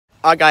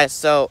Alright guys,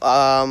 so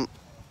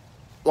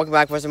welcome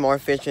back for some more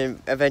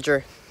fishing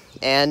adventure.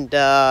 And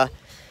I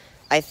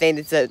think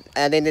this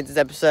is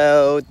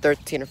episode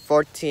 13 or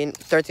 14,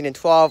 13 and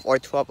 12 or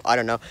 12, I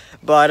don't know.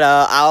 But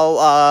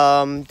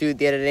I'll do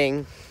the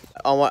editing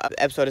on what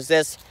episode is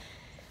this.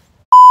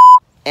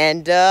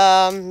 And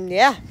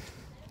yeah.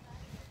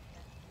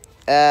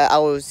 I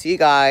will see you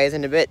guys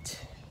in a bit.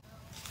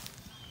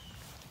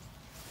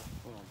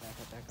 Hold on,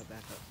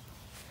 back up.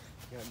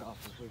 You got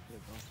golfers, wait for the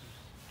golfers.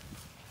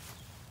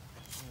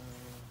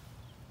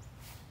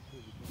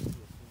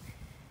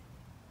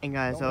 And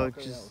guys, so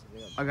just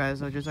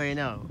so you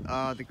know,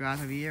 the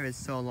grass over here is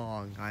so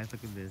long, guys.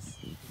 Look at this.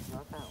 It's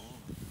not that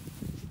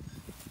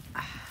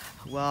long.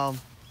 Well,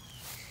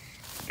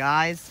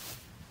 guys,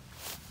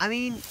 I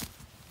mean,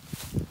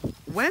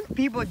 when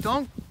people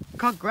don't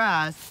cut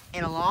grass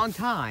in a long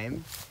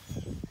time,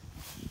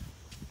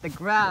 the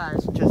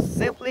grass just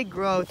simply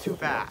grows too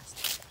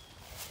fast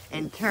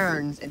and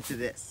turns into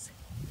this.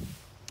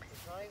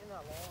 It's not even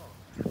that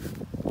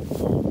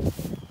long.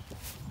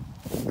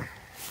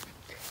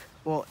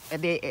 Well,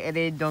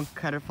 they don't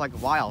cut it for like a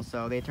while,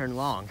 so they turn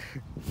long.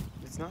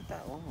 It's not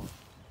that long.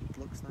 It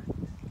looks nice.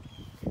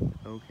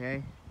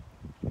 Okay.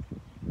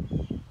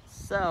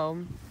 So,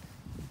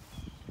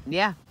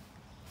 yeah.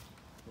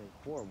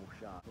 Horrible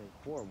shot.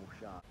 Horrible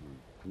shot.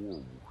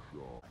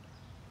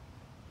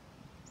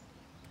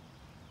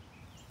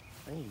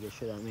 I need to get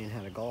sure that man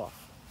had a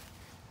golf.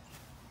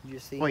 Did you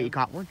see him? Wait, you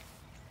caught one?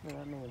 No,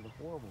 that man was a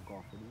horrible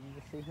golfer. Did you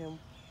just see him?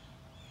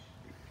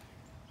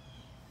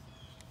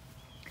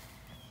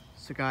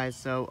 So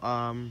guys,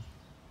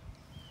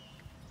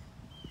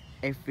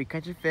 if we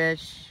catch a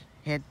fish,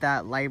 hit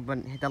that like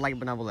button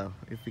down below.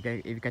 If you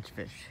catch a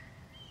fish.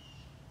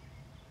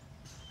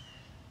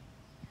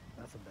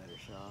 That's a better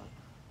shot.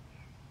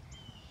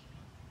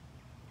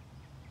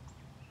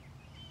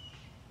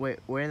 Wait,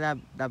 where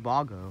did that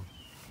ball go?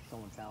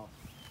 Someone's house.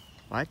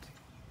 What?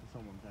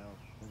 Someone's house.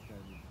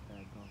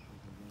 Bad golfers.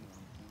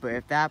 But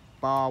if that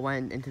ball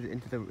went into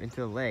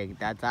the lake,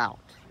 that's out.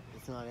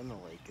 It's not in the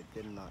lake. It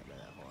did not go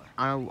that far.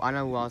 I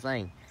know what I was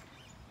saying.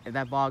 If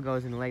that ball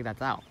goes in the lake,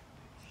 that's out.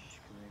 Shh,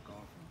 come here,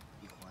 golf.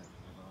 Be quiet,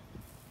 golf.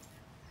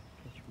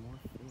 Catch more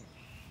fish.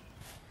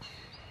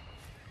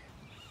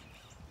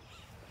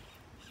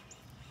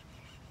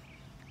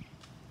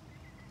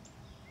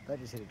 I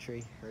just hit a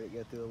tree. Heard it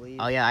go through a leaf.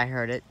 Oh yeah, I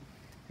heard it.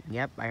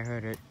 Yep, I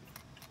heard it.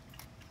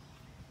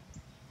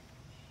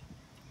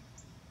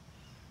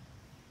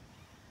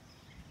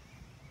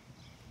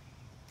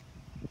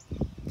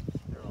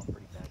 They're all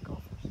pretty bad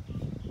golfers.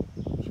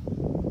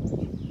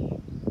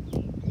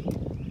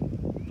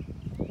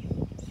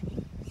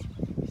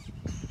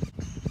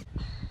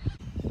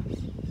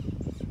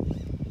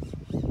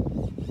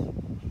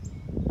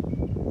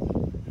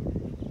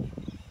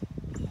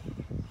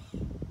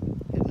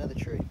 Hit another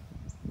tree.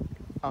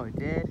 Oh, it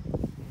did?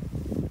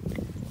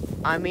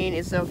 I mean,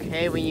 it's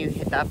okay when you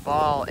hit that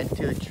ball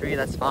into a tree,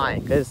 that's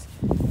fine. Because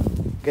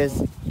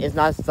it's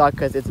not stuck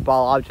because it's a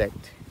ball object.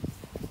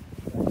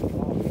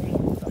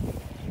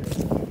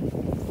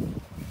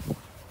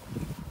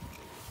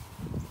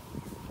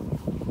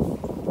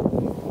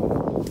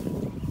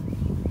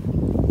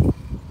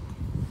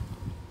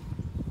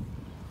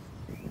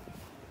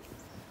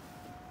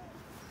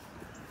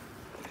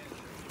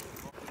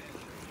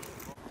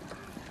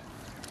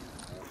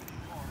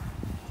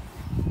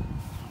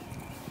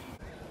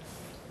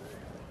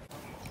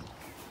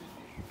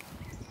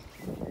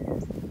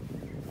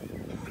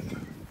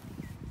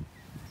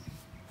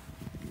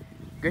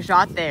 Good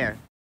shot there.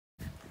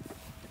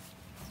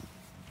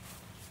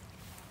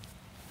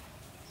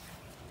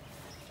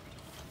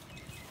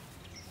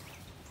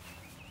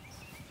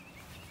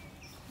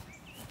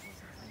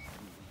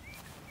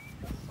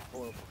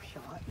 Horrible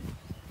shot.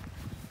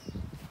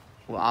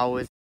 Well, I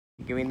was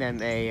giving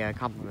them a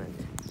compliment.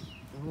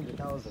 Oh, but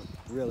that was a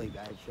really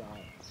bad shot.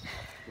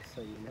 Just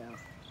so you know.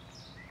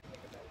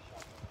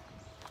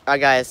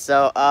 Alright guys,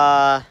 so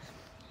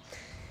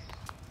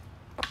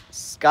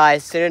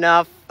guys, soon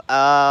enough,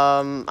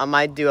 I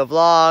might do a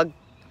vlog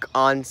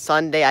on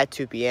Sunday at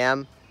 2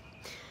 p.m.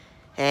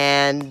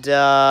 And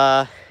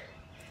I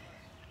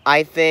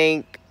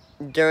think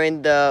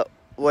during the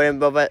Wooden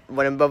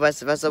Boba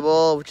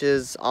Festival, which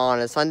is on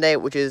a Sunday,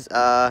 which is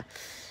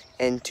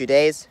in 2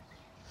 days.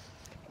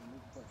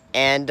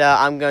 And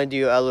I'm gonna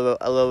do a little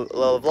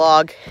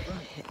vlog.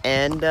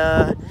 And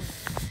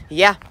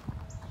yeah.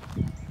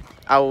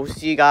 I will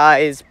see you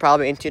guys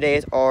probably in 2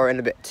 days or in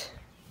a bit.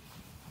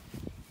 See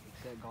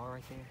that guard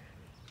right there?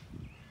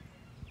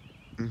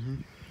 Mm-hmm.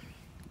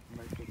 You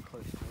might get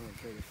close to him and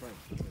trade his friend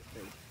with his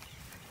face.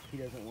 He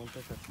doesn't want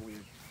this, that's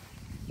weird.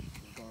 The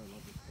guard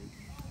loves his face.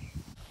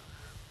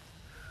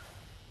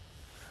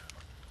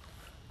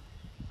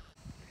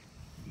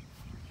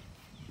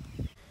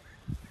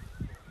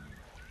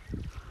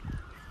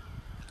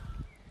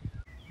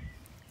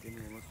 Give me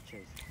a look to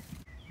chase.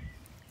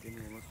 Give me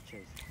a look to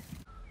chase.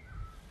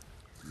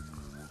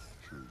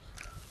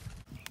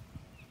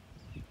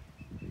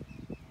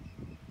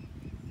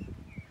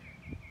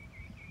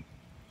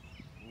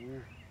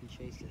 Ooh. He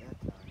chased it that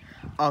time.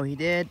 Oh, he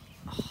did?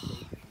 He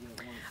didn't want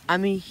it. I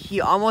mean,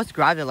 he almost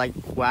grabbed it like,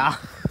 wow.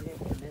 He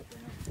didn't commit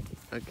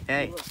there.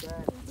 Okay. He looked at it,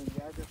 and he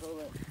grabbed it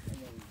for it, and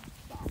then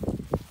stopped.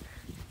 He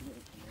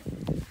didn't commit.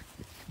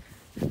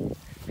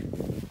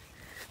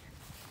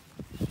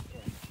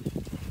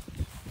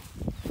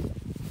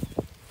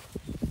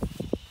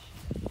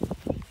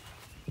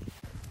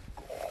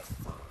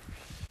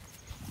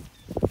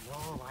 No,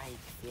 like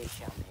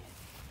fish out, man.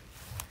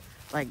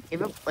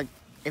 Like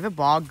if a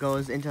ball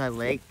goes into a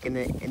lake and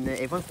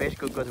if one fish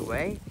goes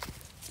away,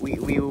 we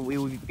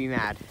would be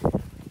mad.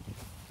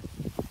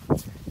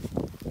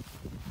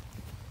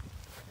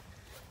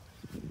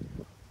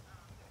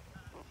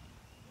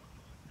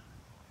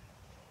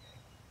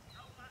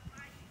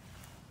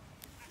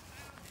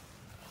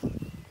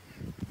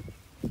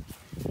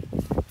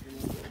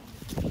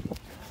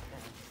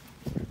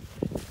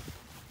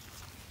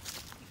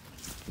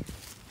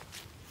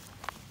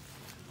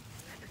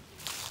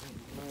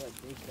 Remember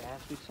that big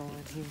bass we saw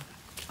in here?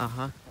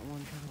 Uh-huh. That one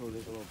time? Oh,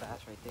 there's a little bass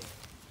right there.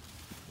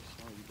 Just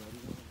saw you,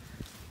 buddy.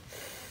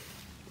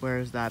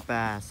 Where's that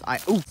bass?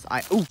 He's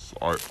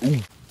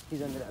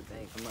under that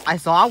bank. I'm not. I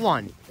saw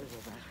one. There's a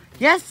little bass right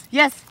there.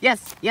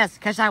 Yes.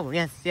 Catch that one.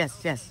 Yes.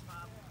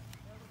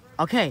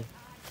 Okay.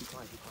 Be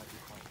quiet.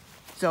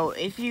 So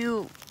if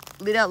you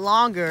leave that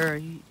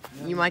longer,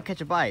 you might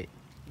catch a bite.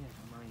 Yeah, I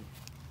might.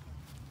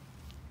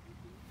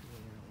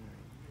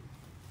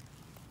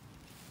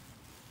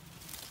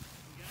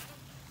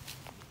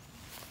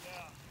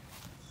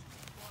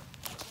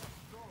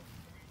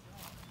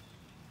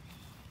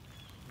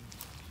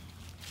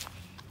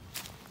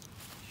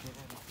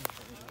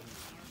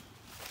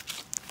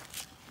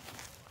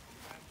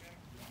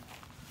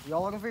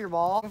 Y'all looking for your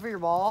ball? Looking for your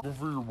ball?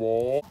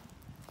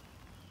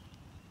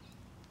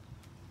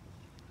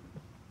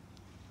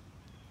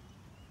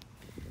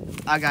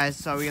 Guys,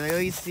 so we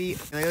literally see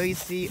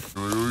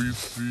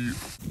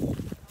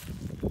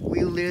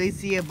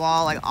a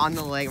ball like on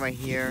the lake right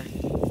here,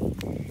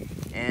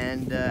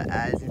 and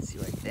as you can see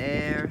right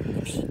there.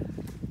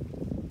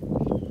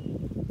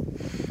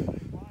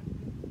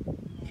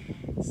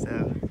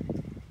 So,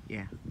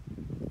 yeah.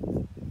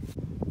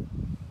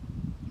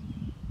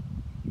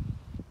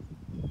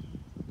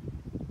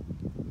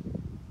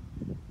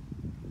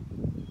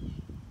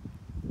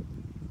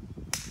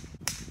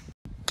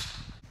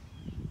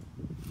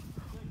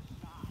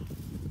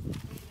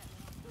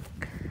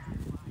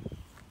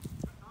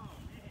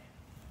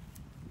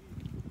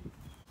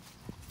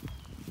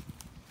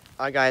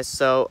 Alright guys,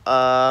 so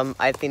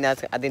I think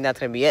that's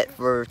gonna be it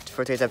for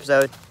today's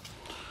episode.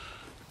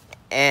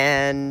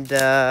 And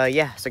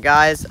yeah, so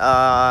guys,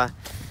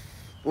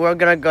 we're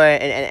gonna go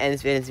ahead and end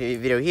this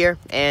video here.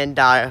 And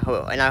I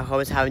hope you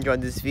have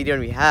enjoyed this video,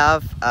 and we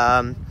have.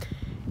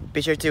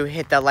 Be sure to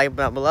hit that like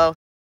button below.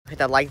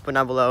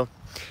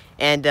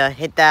 And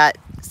hit that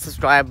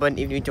subscribe button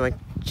if you enjoy my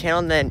channel.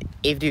 And then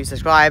if you do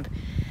subscribe,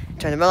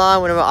 turn the bell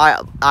on whenever I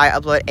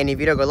upload any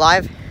video go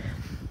live.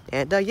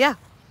 And yeah.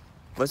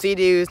 We'll see you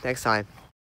dudes next time.